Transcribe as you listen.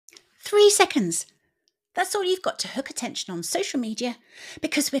3 seconds. That's all you've got to hook attention on social media,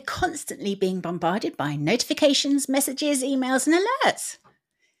 because we're constantly being bombarded by notifications, messages, emails, and alerts.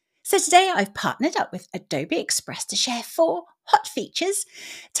 So today I've partnered up with Adobe Express to share 4 hot features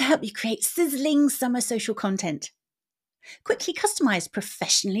to help you create sizzling summer social content. Quickly customize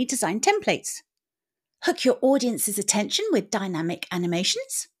professionally designed templates. Hook your audience's attention with dynamic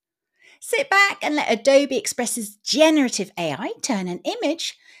animations. Sit back and let Adobe Express's generative AI turn an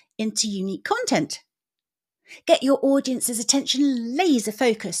image into unique content. Get your audience's attention laser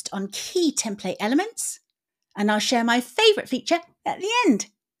focused on key template elements. And I'll share my favourite feature at the end.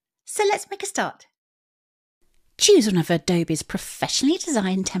 So let's make a start. Choose one of Adobe's professionally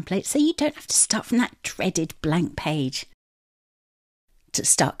designed templates so you don't have to start from that dreaded blank page. To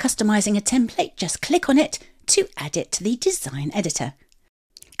start customizing a template, just click on it to add it to the design editor.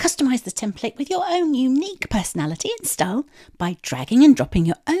 Customize the template with your own unique personality and style by dragging and dropping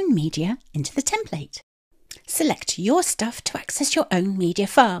your own media into the template. Select your stuff to access your own media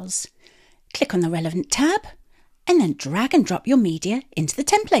files. Click on the relevant tab and then drag and drop your media into the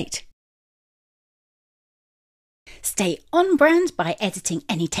template. Stay on brand by editing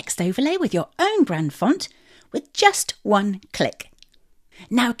any text overlay with your own brand font with just one click.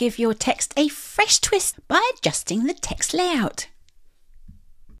 Now give your text a fresh twist by adjusting the text layout.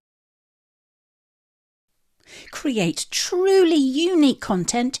 Create truly unique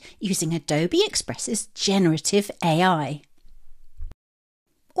content using Adobe Express's generative AI.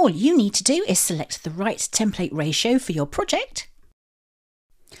 All you need to do is select the right template ratio for your project,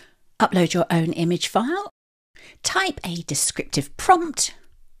 upload your own image file, type a descriptive prompt,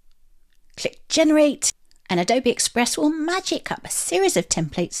 click Generate, and Adobe Express will magic up a series of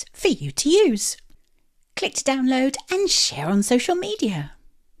templates for you to use. Click to download and share on social media.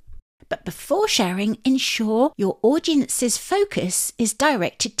 But before sharing, ensure your audience's focus is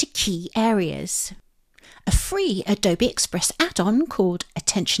directed to key areas. A free Adobe Express add-on called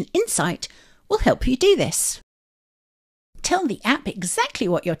Attention Insight will help you do this. Tell the app exactly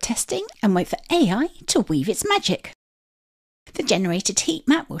what you're testing and wait for AI to weave its magic. The generated heat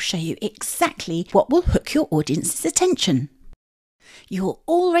map will show you exactly what will hook your audience's attention. You're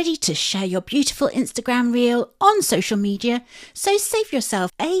all ready to share your beautiful Instagram reel on social media, so save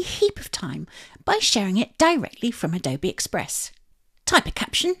yourself a heap of time by sharing it directly from Adobe Express. Type a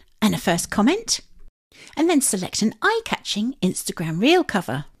caption and a first comment, and then select an eye-catching Instagram reel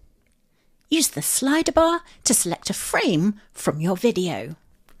cover. Use the slider bar to select a frame from your video.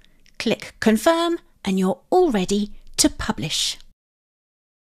 Click Confirm and you're all ready to publish.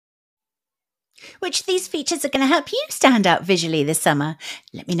 Which of these features are going to help you stand out visually this summer?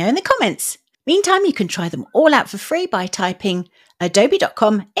 Let me know in the comments. Meantime, you can try them all out for free by typing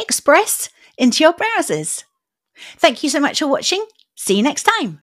adobe.com/express into your browsers. Thank you so much for watching. See you next time.